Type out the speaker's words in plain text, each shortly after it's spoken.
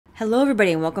Hello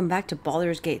everybody and welcome back to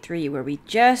Baldur's Gate 3 where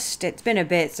it's been a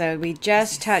bit, so we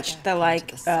just touched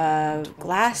the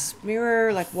glass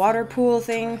mirror, water pool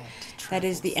thing that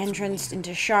is the entrance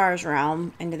into Shar's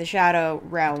realm, into the Shadow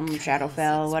realm,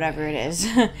 Shadowfell, whatever it is.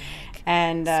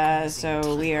 And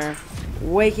so we are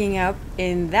waking up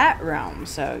in that realm,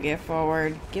 so look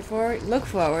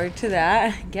forward to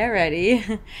that, get ready,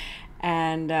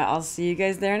 and I'll see you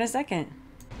guys there in a second.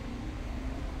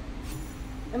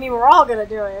 I mean, we're all gonna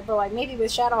do it, but like maybe with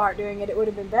Shadowheart doing it, it would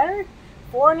have been better.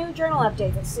 4 new journal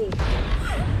updates. Let's see.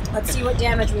 Let's see what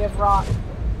damage we have wrought.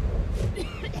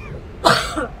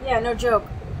 Yeah, no joke.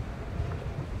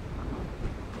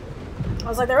 I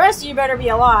was like, the rest of you better be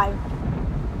alive.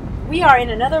 We are in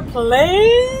another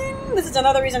plane. This is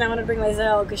another reason I want to bring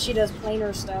Lizelle, because she does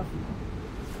planar stuff.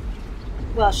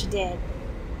 Well, she did.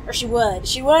 Or she would.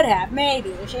 She would have,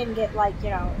 maybe. If she didn't get, like, you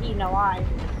know, eaten alive.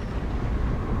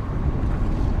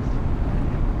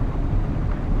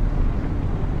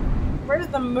 Where's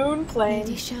the moon plane?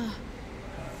 Lady Shah.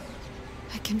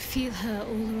 I can feel her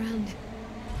all around.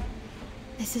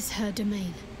 This is her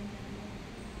domain.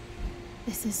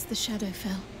 This is the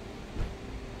Shadowfell.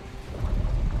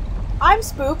 I'm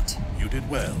spooked. You did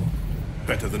well.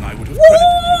 Better than I would have credited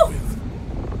you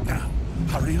with. Now,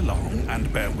 hurry along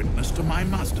and bear witness to my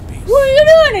masterpiece. What are you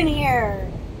doing in here?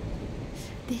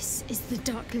 This is the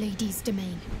Dark Lady's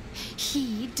domain.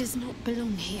 He does not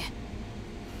belong here.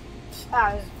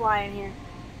 I was flying here.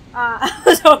 I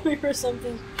was hoping for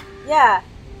something. Yeah.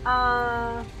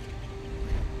 How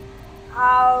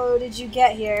did you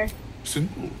get here?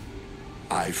 Simple.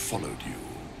 I followed you.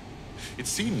 It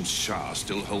seems Shah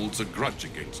still holds a grudge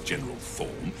against General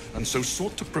Thorm, and so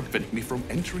sought to prevent me from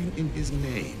entering in his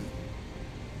name.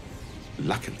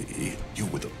 Luckily, you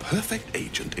were the perfect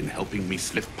agent in helping me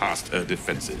slip past her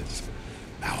defenses.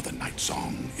 Now the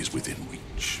Nightsong is within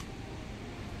reach.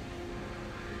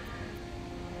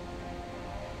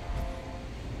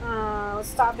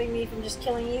 Stopping me from just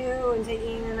killing you and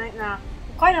taking the night. No.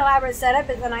 Quite an elaborate setup.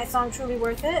 Is the Nightsong truly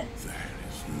worth it? There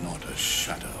is not a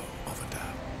shadow of a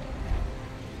doubt.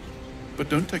 But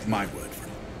don't take my word for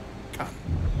it. Come,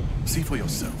 see for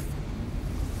yourself.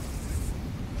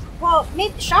 Well,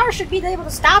 maybe Shar should be able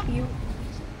to stop you.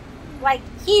 Like,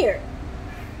 here.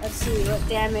 Let's see what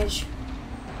damage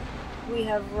we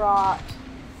have wrought.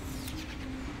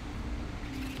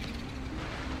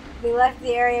 We left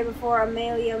the area before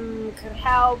Amalium could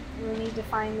help. We need to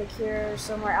find the cure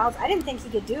somewhere else. I didn't think he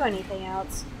could do anything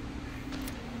else.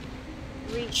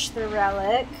 Reach the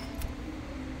relic.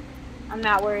 I'm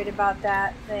not worried about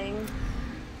that thing.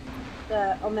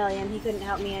 The Amalium, he couldn't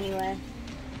help me anyway.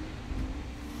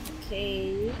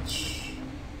 Cage.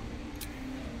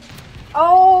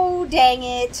 Oh, dang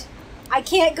it. I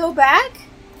can't go back?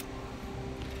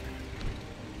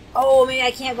 Oh, maybe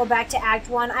I can't go back to Act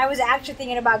 1. I was actually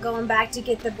thinking about going back to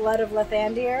get the blood of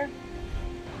Lathandir.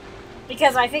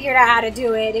 Because I figured out how to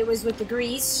do it. It was with the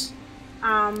grease.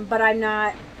 But I'm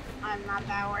not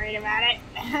that worried about it.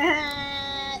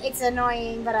 It's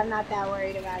annoying, but I'm not that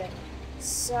worried about it.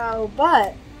 So,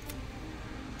 but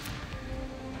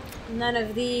none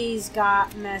of these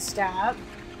got messed up.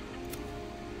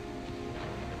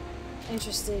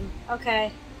 Interesting.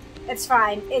 Okay. It's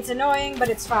fine. It's annoying, but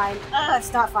it's fine.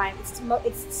 It's not fine.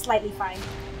 It's slightly fine.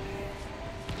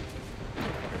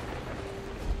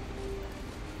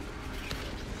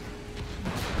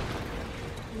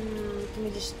 Can we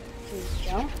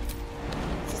jump?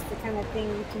 Is this the kind of thing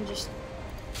you can just...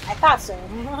 I thought so.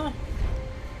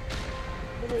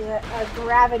 This is a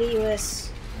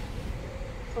gravity-less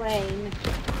plane.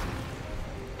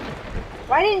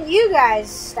 Why didn't you guys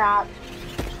stop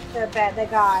the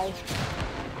guy?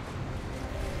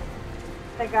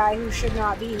 The guy who should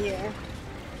not be here.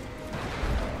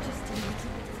 Just a little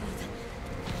bit further.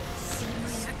 See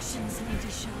my actions, Lady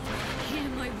Shah. Hear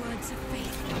my words of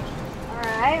faith.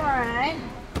 Alright, alright.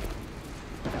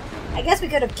 I guess we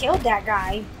could have killed that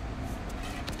guy.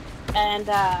 And,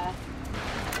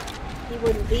 he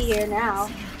wouldn't be here now.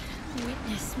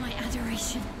 Witness my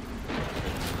adoration.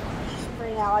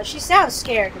 She sounds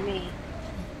scared to me.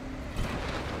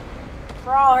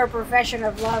 For all her profession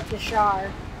of love to Shar.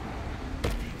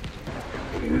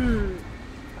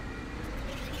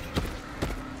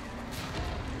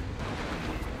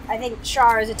 I think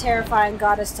Shar is a terrifying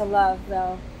goddess to love,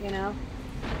 though, you know?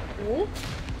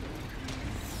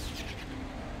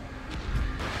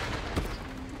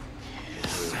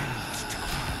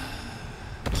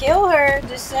 Kill her,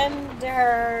 descend to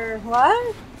her.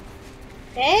 What?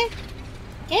 Eh?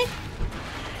 Okay.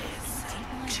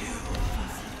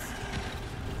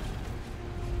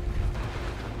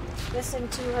 Listen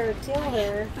to her, kill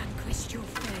her. Vanquished your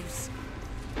foes.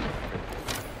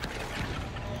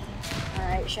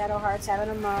 Shadow Heart's having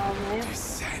a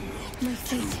moment. My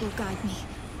faith will guide me.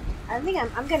 I think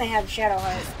I'm gonna have Shadow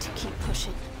Heart To keep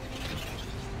pushing.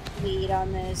 lead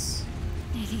on this.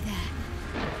 Nearly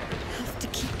there. Have to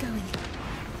keep going.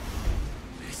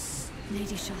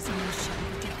 Lady Shah's in your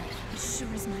shadow again, as sure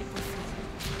as night will fall.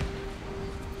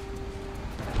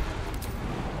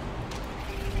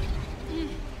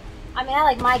 I mean, I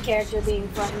like my character being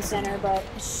front and center, but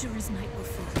As sure as night will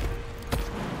fall.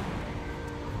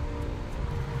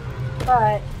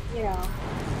 you know,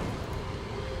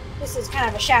 this is kind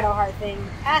of a Shadow Heart thing.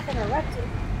 Path interrupted.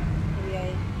 Maybe I.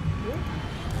 Ooh.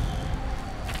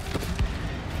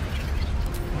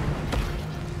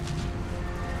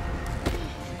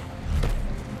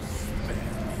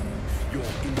 Your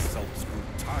insults grew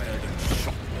tired and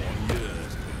shop-worn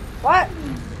years ago. What?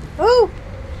 Who?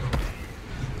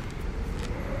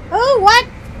 Who? What?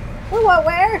 Who? What?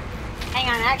 Where? Hang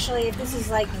on. Actually, if this is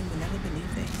like,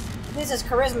 if this is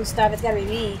charisma stuff, it's gotta be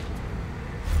me.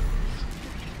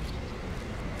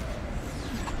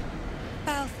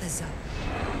 Balthazar,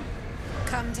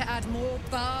 come to add more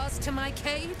bars to my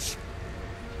cage?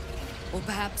 Or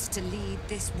perhaps to lead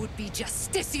this would-be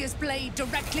Justicia's blade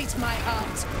directly to my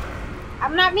heart?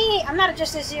 I'm not me. I'm not a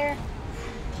justice here.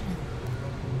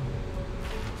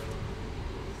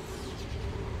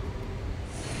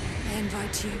 I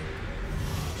invite you.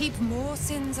 Heap more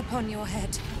sins upon your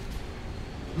head.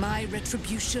 My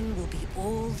retribution will be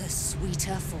all the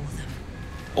sweeter for them.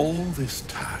 All this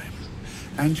time,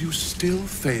 and you still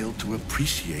fail to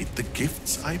appreciate the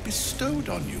gifts I bestowed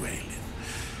on you, Aelin.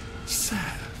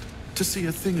 Sad to see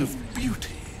a thing of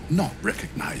beauty not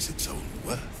recognize its own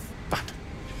worth. But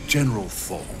General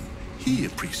Thorm, he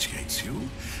appreciates you,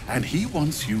 and he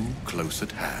wants you close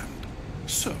at hand.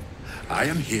 So, I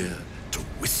am here to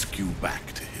whisk you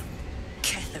back to him.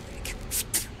 Ketherick.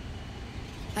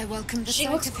 I welcome the She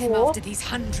sight looks of him cool. after these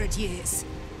 100 years.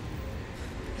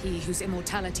 He whose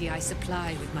immortality I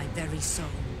supply with my very soul.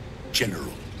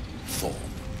 General Thorm.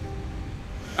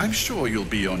 I'm sure you'll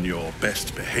be on your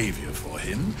best behavior for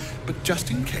him, but just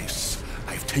in case,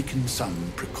 I've taken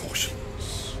some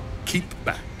precautions. Keep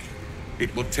back.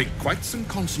 It will take quite some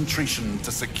concentration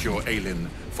to secure Aelin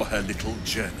for her little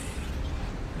journey.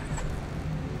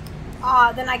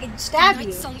 Then I can stab you.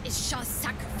 Nightsong is Shah's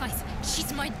sacrifice.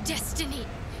 She's my destiny.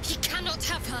 He cannot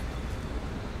have her.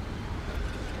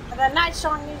 The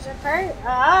Nightsong needs a person.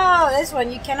 Oh, this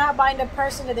one. You cannot bind a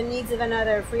person to the needs of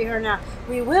another. Free her now.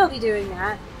 We will be doing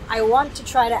that. I want to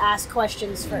try to ask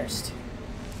questions first.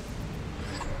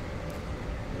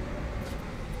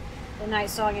 The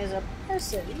Nightsong is a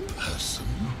person. Person?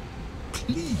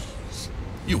 Please.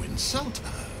 You insult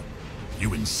her.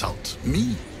 You insult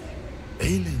me.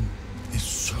 Aelin is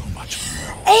so much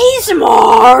more.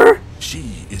 Azmar!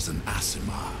 She is an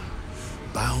Asimar,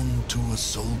 bound to a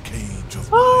soul cage of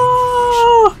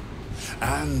Oh! my creation,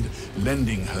 and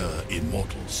lending her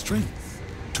immortal strength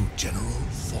to General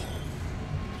Thorm.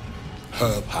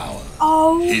 Her power,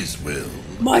 Oh his will,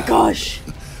 my and gosh.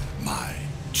 my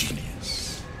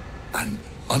genius, an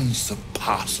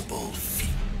unsurpassable feat.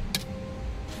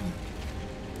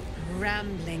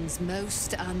 Ramblings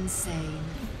most unsane.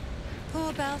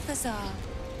 Poor Balthazar,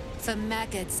 for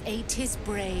maggots ate his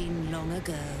brain long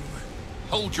ago.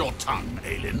 Hold your tongue,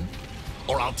 Aelin,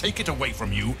 or I'll take it away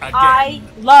from you again. I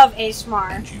love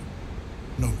Azmar. And you,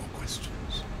 no more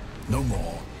questions, no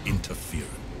more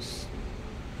interference.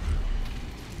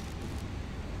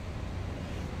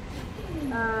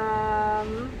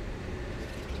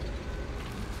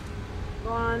 Go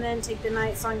on then, take the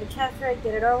Nightsong to Ketherick,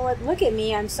 get it over with. Look at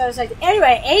me, I'm so psyched.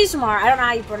 Anyway, Azmar, I don't know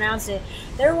how you pronounce it.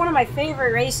 They're one of my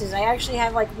favorite races. I actually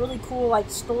have like really cool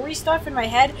like story stuff in my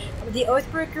head. The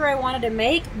Oathbreaker I wanted to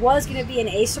make was going to be an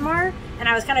Azmar, and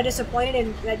I was kind of disappointed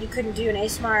in that you couldn't do an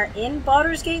Azmar in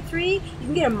Baldur's Gate 3. You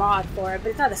can get a mod for it, but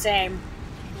it's not the same.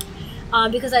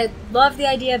 Because I love the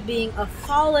idea of being a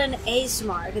fallen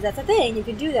Azmar, because that's a thing, you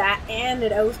can do that, and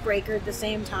an Oathbreaker at the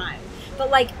same time. But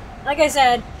like I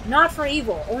said, not for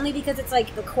evil, only because it's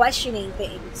like the questioning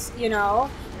things, you know?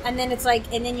 And then it's like,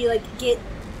 and then you like get,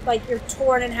 like you're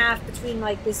torn in half between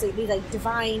like these like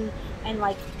divine and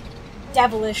like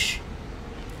devilish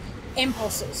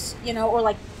impulses, you know? Or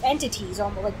like entities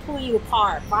almost like pull you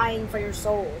apart, vying for your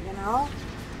soul, you know?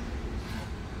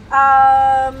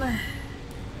 I'm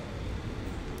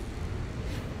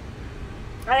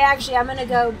gonna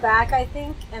go back, I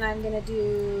think, and I'm gonna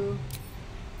do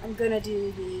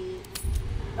the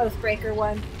Oathbreaker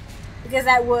one. Because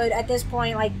that would, at this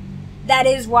point, like, that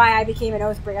is why I became an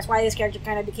Oathbreaker. That's why this character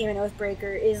kind of became an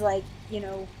Oathbreaker, is like, you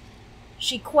know,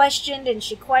 she questioned,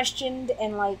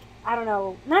 and like, I don't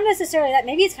know, not necessarily that,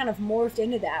 maybe it's kind of morphed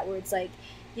into that, where it's like,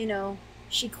 you know,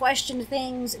 she questioned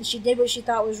things and she did what she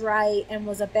thought was right and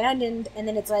was abandoned, and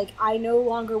then it's like, I no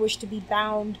longer wish to be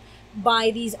bound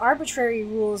by these arbitrary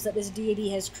rules that this deity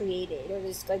has created, or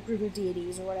this like group of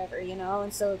deities or whatever, you know,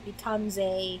 and so it becomes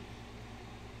a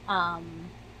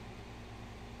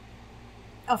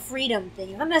freedom thing.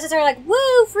 It's not necessarily like,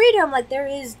 woo, freedom, like there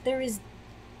is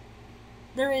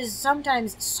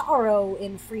sometimes sorrow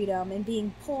in freedom and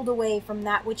being pulled away from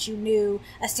that which you knew,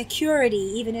 a security,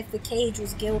 even if the cage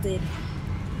was gilded,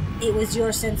 it was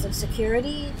your sense of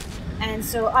security. And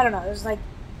so, I don't know, there's like,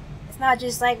 it's not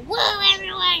just like, whoa,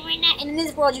 everyone, we're not. And in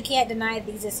this world, you can't deny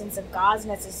the existence of gods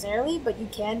necessarily, but you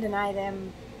can deny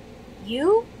them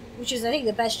you, which is, I think,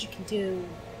 the best you can do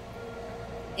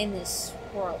in this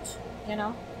world, you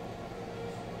know?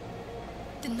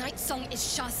 The Nightsong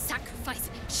is Shah's sacrifice.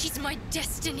 She's my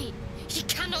destiny. He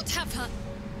cannot have her.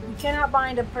 You cannot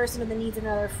bind a person that needs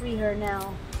another. Free her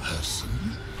now. Person?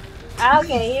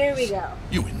 Okay, here we go.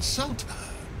 You insult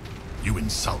her. You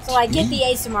insult So I get me? the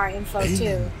ASMR info,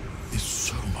 too. Is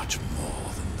so much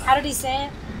more than that. How did he say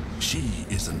it? She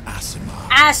is an Asimar.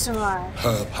 ASMR.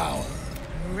 Her power.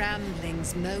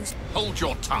 Ramblings most. Hold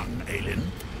your tongue, Aelin,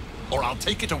 or I'll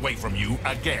take it away from you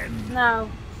again.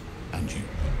 No. And you,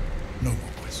 no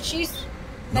more questions. She's...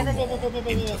 No more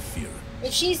interference.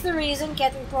 If she's the reason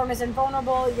Catherine Thorne is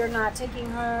invulnerable, you're not taking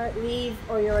her, leave,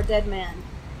 or you're a dead man.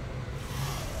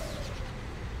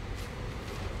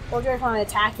 Or do you want to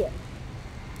attack him?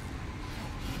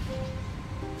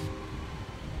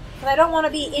 But I don't want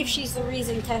to be if she's the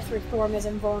reason Catherine Thorne is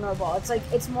invulnerable. It's like,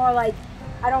 it's more like,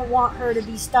 I don't want her to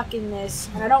be stuck in this,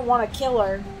 and I don't want to kill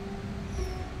her.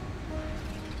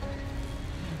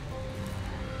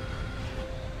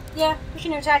 Yeah, we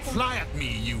can attack him. Fly at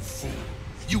me, you fool.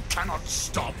 You cannot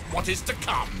stop what is to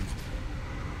come.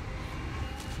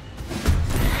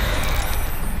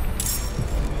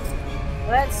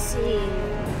 Let's see.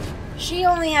 She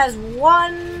only has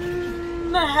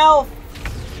 1 health.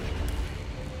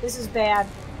 This is bad.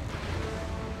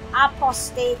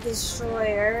 Apostate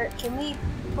Destroyer. Can we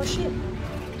push it?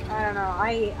 I don't know.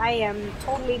 I am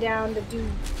totally down to do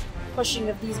pushing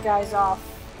of these guys off.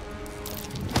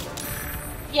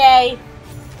 Yay!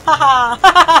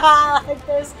 Haha! Like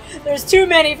there's too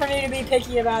many for me to be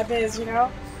picky about this, you know?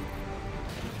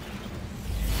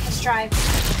 Let's try.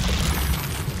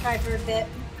 Try for a bit.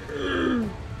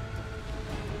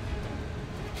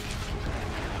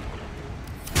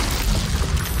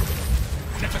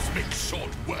 Let us make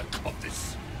short work of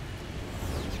this.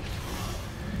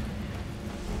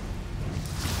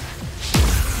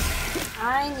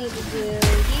 I need to do...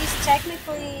 He's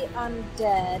technically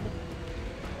undead.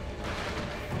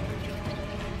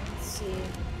 Let's see.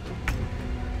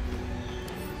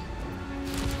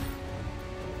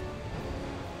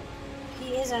 He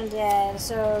is undead,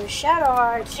 so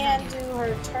Shadowheart can do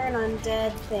her turn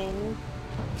undead thing.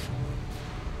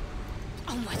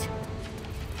 Onward.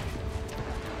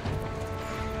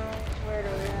 Where do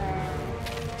we go?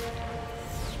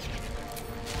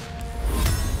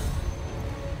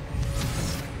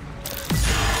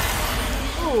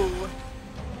 Ooh.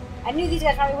 I knew these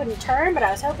guys probably wouldn't turn, but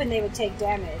I was hoping they would take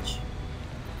damage.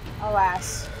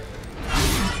 Alas.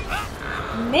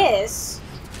 Miss?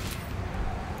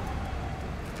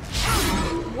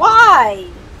 Why?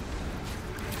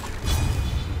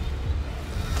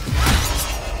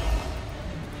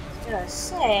 I was gonna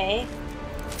say...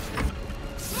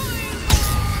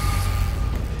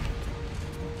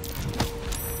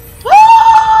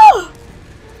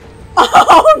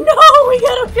 Oh no, we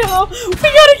gotta go! We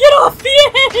gotta get off the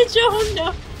edge! Oh no!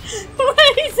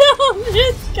 Please don't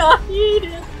just got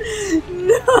eaten!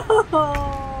 No!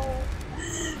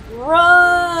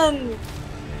 Run!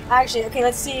 Actually, okay,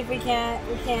 let's see if we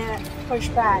can't push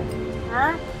back.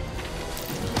 Huh?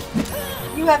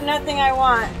 You have nothing I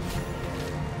want.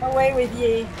 Away with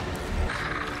ye.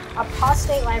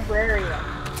 Apostate Librarian.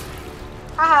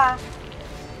 Haha.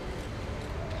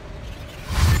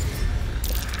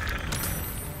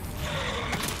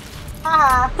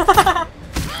 Haha.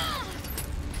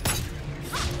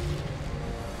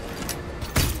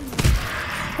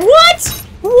 What?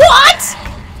 What?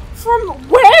 From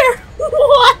where?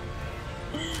 What?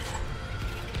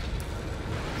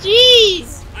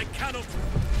 Jeez. I cannot.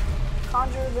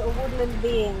 Conjure the woodland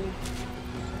being.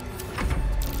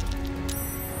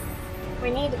 We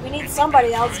need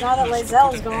somebody else now that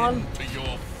Lae'zel's gone. To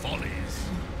your follies.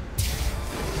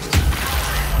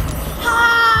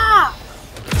 Ah!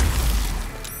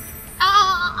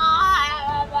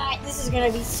 This is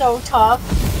gonna be so tough.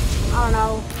 I don't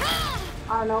know.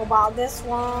 I don't know about this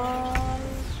one.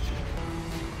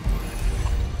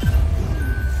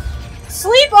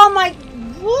 Sleep on my...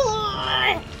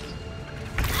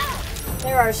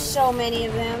 There are so many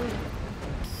of them.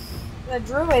 The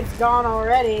druid's gone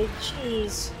already.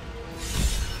 Jeez.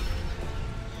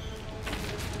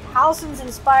 Halsin's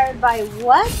inspired by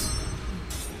what?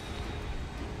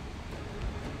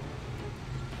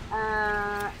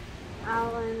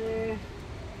 Outlander.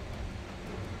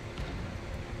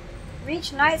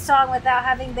 Reach Nightsong without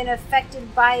having been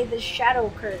affected by the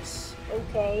shadow curse.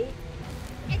 Okay.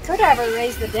 Could have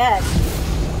erased the dead.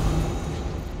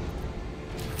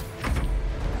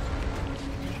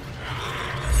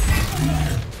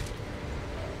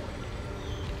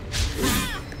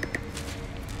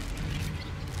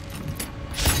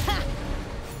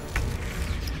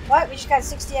 What? We just got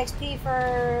 60 XP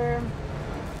for...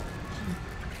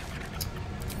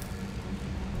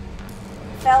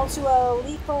 Fell to a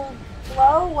lethal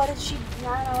blow? What did she...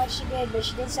 I don't know what she did, but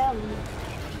she did something.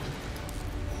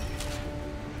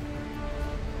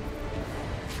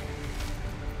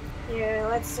 Here,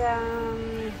 let's,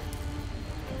 Can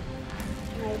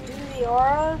I do the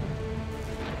aura?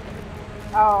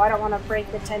 Oh, I don't want to break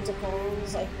the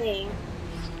tentacles, I think.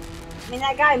 I mean,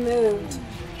 that guy moved.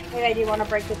 Maybe I do want to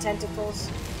break the tentacles.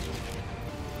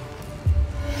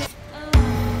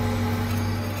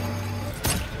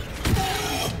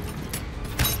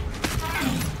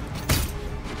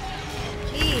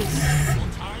 Jeez.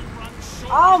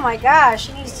 Oh my gosh,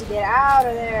 he needs to get out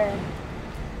of there.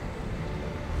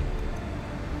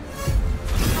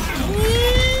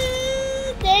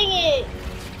 Dang it!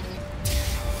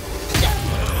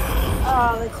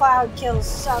 Oh, the cloud kill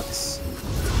sucks.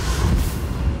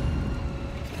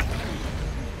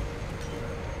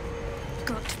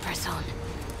 Got to press on.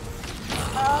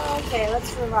 Oh, okay,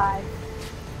 let's revive.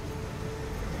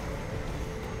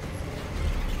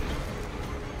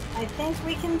 I think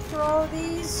we can throw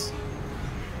these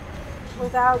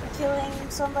without killing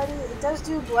somebody. It does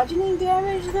do bludgeoning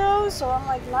damage though, so I'm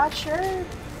like not sure. A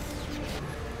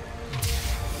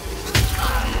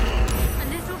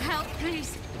little help,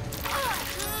 please.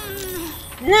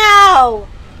 No!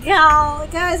 No,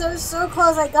 guys, I was so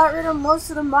close. I got rid of most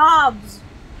of the mobs.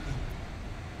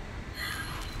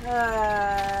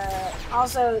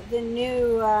 Also, the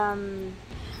new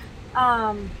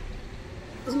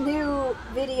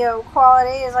video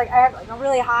quality is like I have like a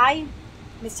really high.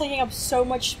 And it's taking up so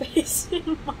much space.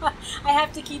 I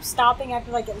have to keep stopping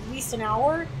after like at least an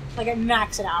hour, like at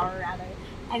max an hour rather,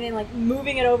 and then like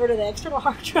moving it over to the external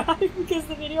hard drive because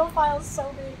the video file is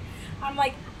so big. I'm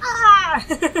like, ah!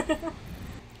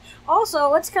 Also,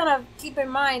 let's kind of keep in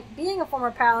mind, being a former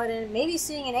paladin, maybe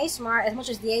seeing an ASMR, as much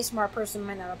as the ASMR person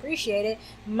might not appreciate it,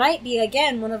 might be,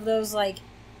 again, one of those, like,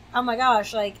 oh my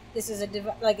gosh, like, this is a,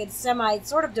 like, it's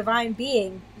sort of divine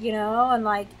being, you know, and,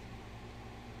 like,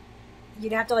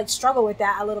 you'd have to, like, struggle with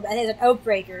that a little bit. I think it's an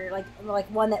Oathbreaker, like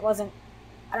one that wasn't,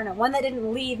 I don't know, one that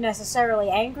didn't leave necessarily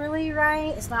angrily, right?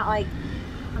 It's not like,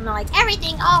 I'm not like,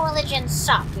 everything, all religions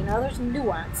suck, you know, there's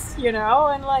nuance, you know,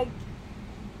 and, like,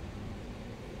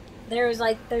 there's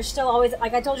still always,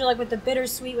 like I told you, like with the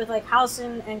bittersweet with like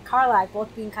Halsin and Karlach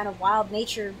both being kind of wild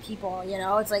nature people, you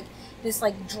know, it's like this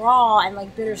like draw and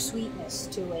like bittersweetness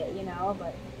to it, you know,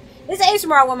 but this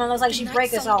ASMR woman looks like she'd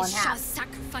break us all in half.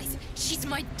 Sacrifice. She's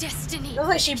my destiny. Looks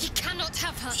like she cannot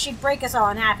have her. She'd break us all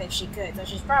in half if she could, so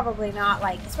she's probably not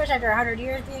like, especially after 100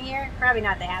 years being here, probably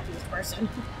not the happiest person.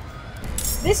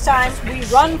 This time, we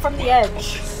run from the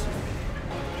edge.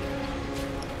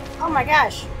 Oh my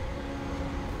gosh.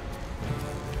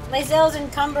 Lae'zel's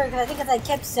encumbered because I think I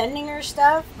kept sending her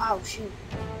stuff. Oh shoot.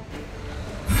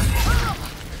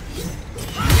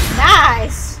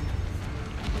 Nice!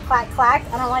 Clack clack.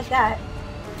 I don't like that.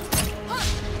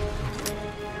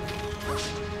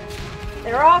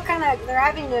 They're all they're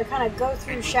having to kind of go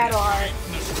through Shadowheart.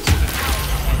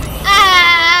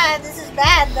 Ah! This is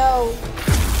bad though.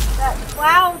 That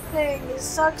cloud thing, it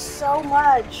sucks so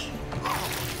much.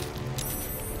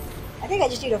 I think I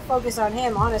just need to focus on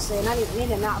him, honestly, and I need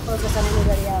to not focus on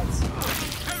anybody else.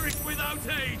 Perish without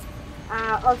aid.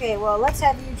 Okay, well, let's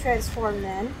have you transform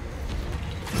then.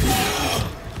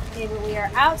 Okay, but we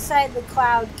are outside the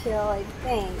cloud kill, I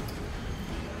think.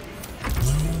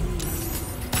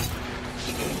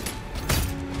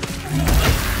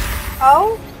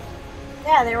 Oh?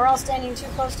 Yeah, they were all standing too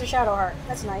close to Shadowheart.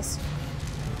 That's nice.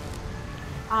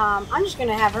 I'm just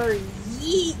gonna have her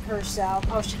yeet herself.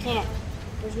 Oh, she can't.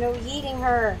 There's no yeeting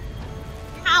her.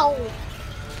 Ow!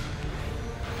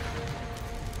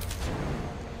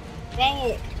 Dang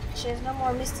it. She has no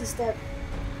more Misty Step.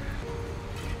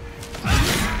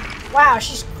 Wow,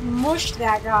 she's mushed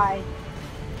that guy.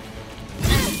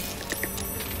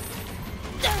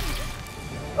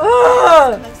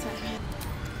 Ugh!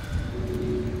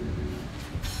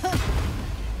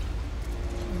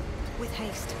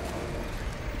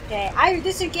 I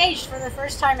disengaged for the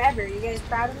first time ever. You guys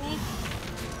proud of me?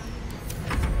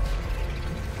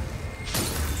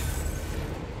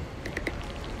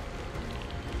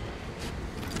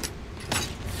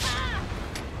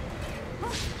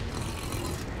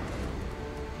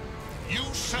 You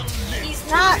shall live. He's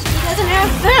not. He doesn't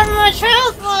have that much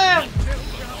health left.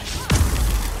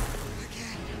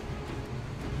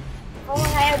 Oh,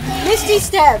 and I had Misty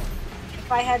Step. If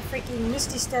I had freaking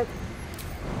Misty Step.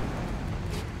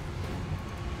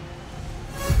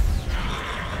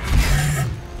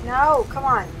 No, come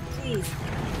on, please.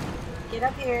 Get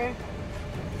up here.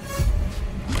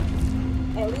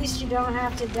 At least you don't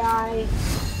have to die.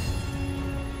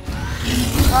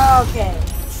 Okay.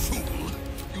 Fool!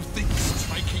 You think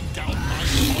striking down my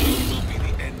body will be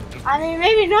the end of I mean,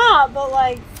 maybe not, but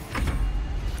like...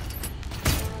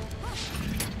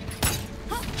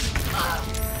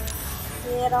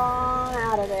 Get on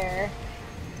out of there.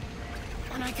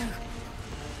 On I go.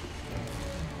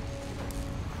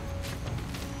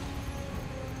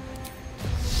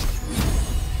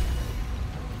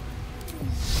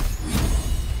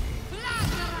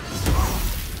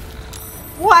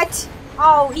 What?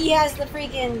 Oh, he has the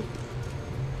freaking...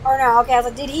 Or no, okay, I was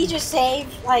like, did he just save,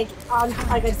 like, on,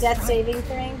 like, a death saving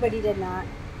thing? But he did not.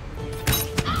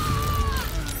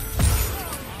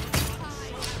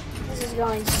 This is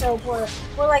going so poor.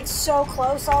 We're, like, so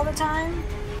close all the time.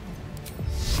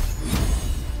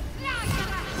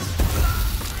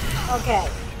 Okay.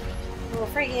 Well,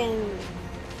 freaking...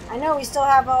 I know we still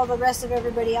have all the rest of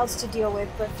everybody else to deal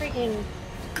with, but freaking...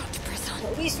 Got to press on.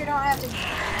 At least we don't have to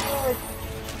deal with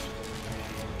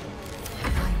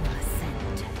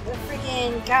the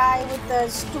freaking guy with the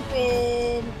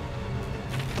stupid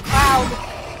cloud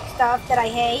stuff that I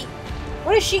hate.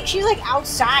 What is she? She's like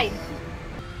outside.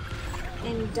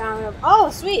 And down. Oh,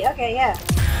 sweet. Okay, yeah.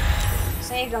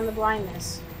 Saved on the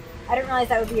blindness. I didn't realize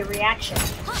that would be a reaction.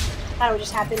 Thought it would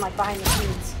just happen like behind the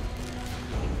scenes.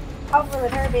 Hopefully,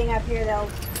 with her being up here, they'll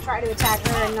try to attack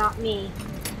her and not me.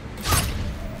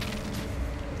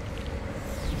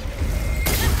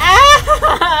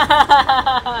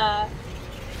 Ah!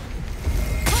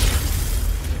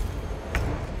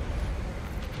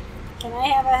 Can I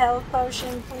have a health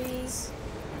potion, please?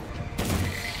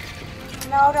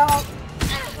 No, don't.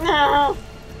 No.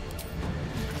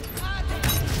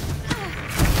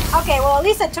 Okay, well, at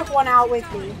least I took one out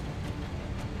with me.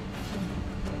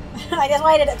 I guess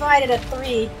I did a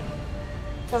 3.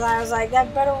 Because I was like,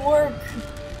 that better work.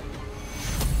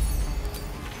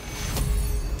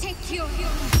 Take your...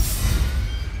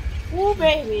 Ooh,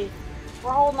 baby.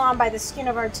 We're holding on by the skin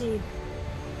of our teeth.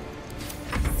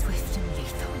 Swift and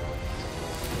lethal.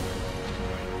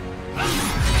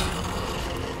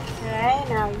 Okay,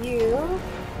 now you.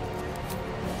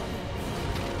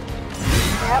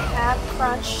 Yep,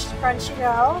 crunch you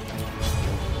go.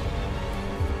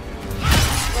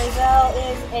 Lae'zel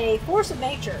is a force of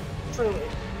nature, truly.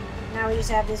 Now we just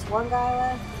have this one guy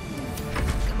left.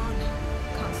 Come on.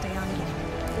 Can't stay on again.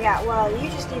 Yeah, well, you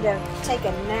just need to take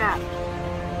a nap.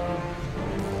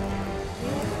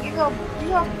 You go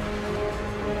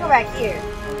back here.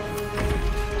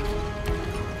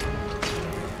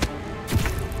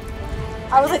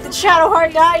 I was like, did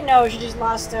Shadowheart die? No, she just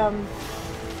lost On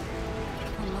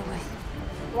my way.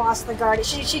 lost the guard.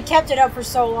 She kept it up for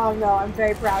so long, though. I'm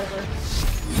very proud of her.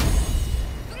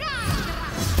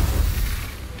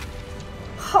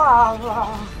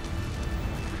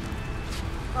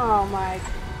 Oh my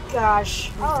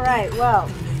gosh. All right, well.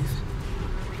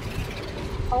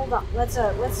 Hold on. Let's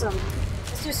do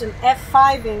some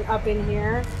F5ing up in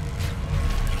here.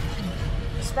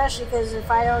 Especially because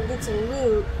if I don't get to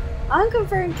loot,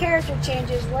 unconfirmed character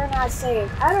changes were not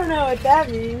saved. I don't know what that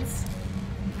means.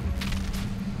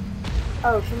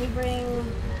 Oh, can we bring...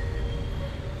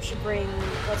 We should bring...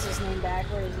 What's his name back?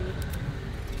 Where is he?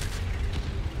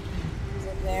 Is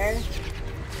it there?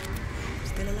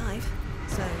 Still alive,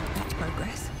 so that's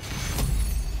progress.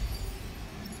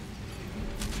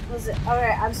 Was it?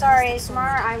 Alright, I'm sorry,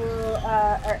 Asmar. I will,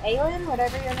 or Aelin,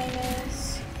 whatever your name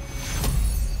is.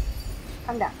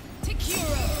 Come down.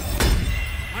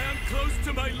 I am close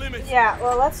to my limit. Yeah,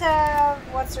 well, let's have,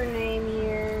 what's her name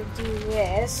here, do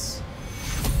this.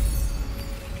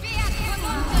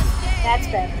 That's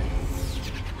better.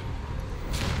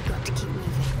 Got to keep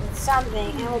moving. It's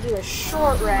something, and we'll do a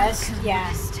short rest.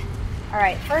 Yeah.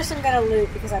 Alright, first I'm gonna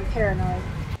loot because I'm paranoid.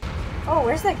 Oh,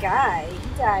 where's that guy? He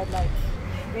died, like,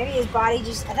 maybe his body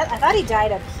just, I thought he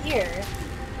died up here.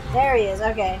 There he is,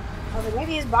 okay. I was like,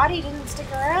 maybe his body didn't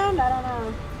stick around? I don't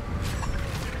know.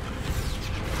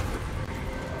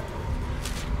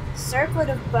 Circlet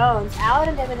of Bones. Allied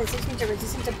and dead within 6 feet are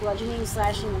resistant to bludgeoning,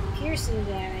 slashing, and piercing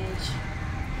damage.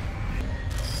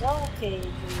 Soul Cage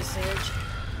research.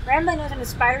 Rambling with an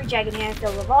spidery jagged hand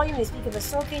filled with volume, they speak of a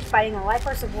soul cage biting the life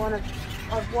force of one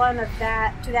of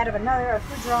that to that of another. A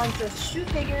foot drawing shows 2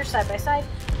 figures side by side.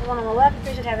 The one on the left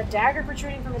appears to have a dagger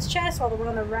protruding from its chest, while the one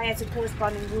on the right has a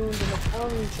corresponding wound in its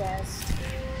own chest.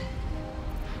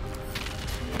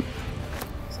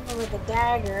 Someone with a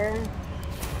dagger.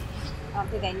 I don't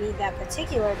think I need that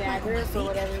particular dagger for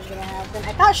whatever's gonna happen.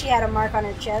 I thought she had a mark on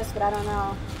her chest, but I don't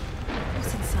know.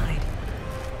 What's inside?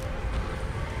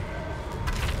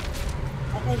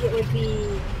 I think it would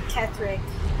be Kethric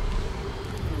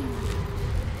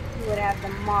who would have the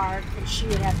mark, and she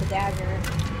would have the dagger.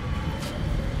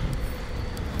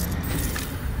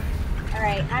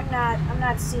 Alright, I'm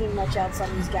not seeing much else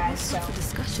on these guys, so.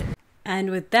 Discussion.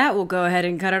 And with that, we'll go ahead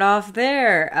and cut it off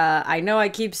there. I know I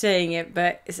keep saying it,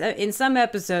 but in some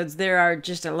episodes, there are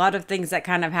just a lot of things that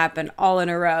kind of happen all in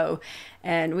a row.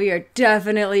 And we are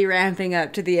definitely ramping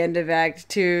up to the end of Act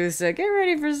 2, so get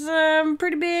ready for some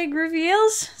pretty big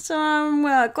reveals, some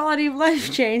quality of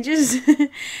life changes.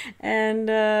 And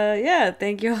yeah,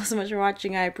 thank you all so much for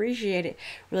watching. I appreciate it.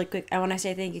 Really quick, I want to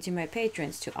say thank you to my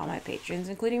patrons, to all my patrons,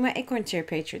 including my Acorn tier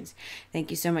patrons. Thank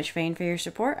you so much, Fane, for your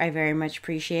support. I very much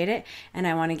appreciate it. And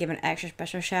I want to give an extra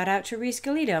special shout out to Reese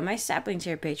Galito, my Sapling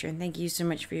tier patron. Thank you so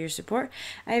much for your support.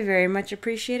 I very much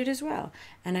appreciate it as well.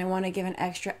 And I want to give an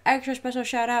extra special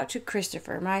shout out to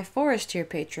Christopher, my Forest tier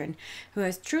patron, who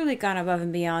has truly gone above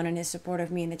and beyond in his support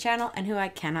of me and the channel, and who I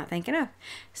cannot thank enough.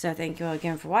 So thank you all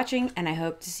again for watching, and I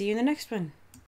hope to see you in the next one.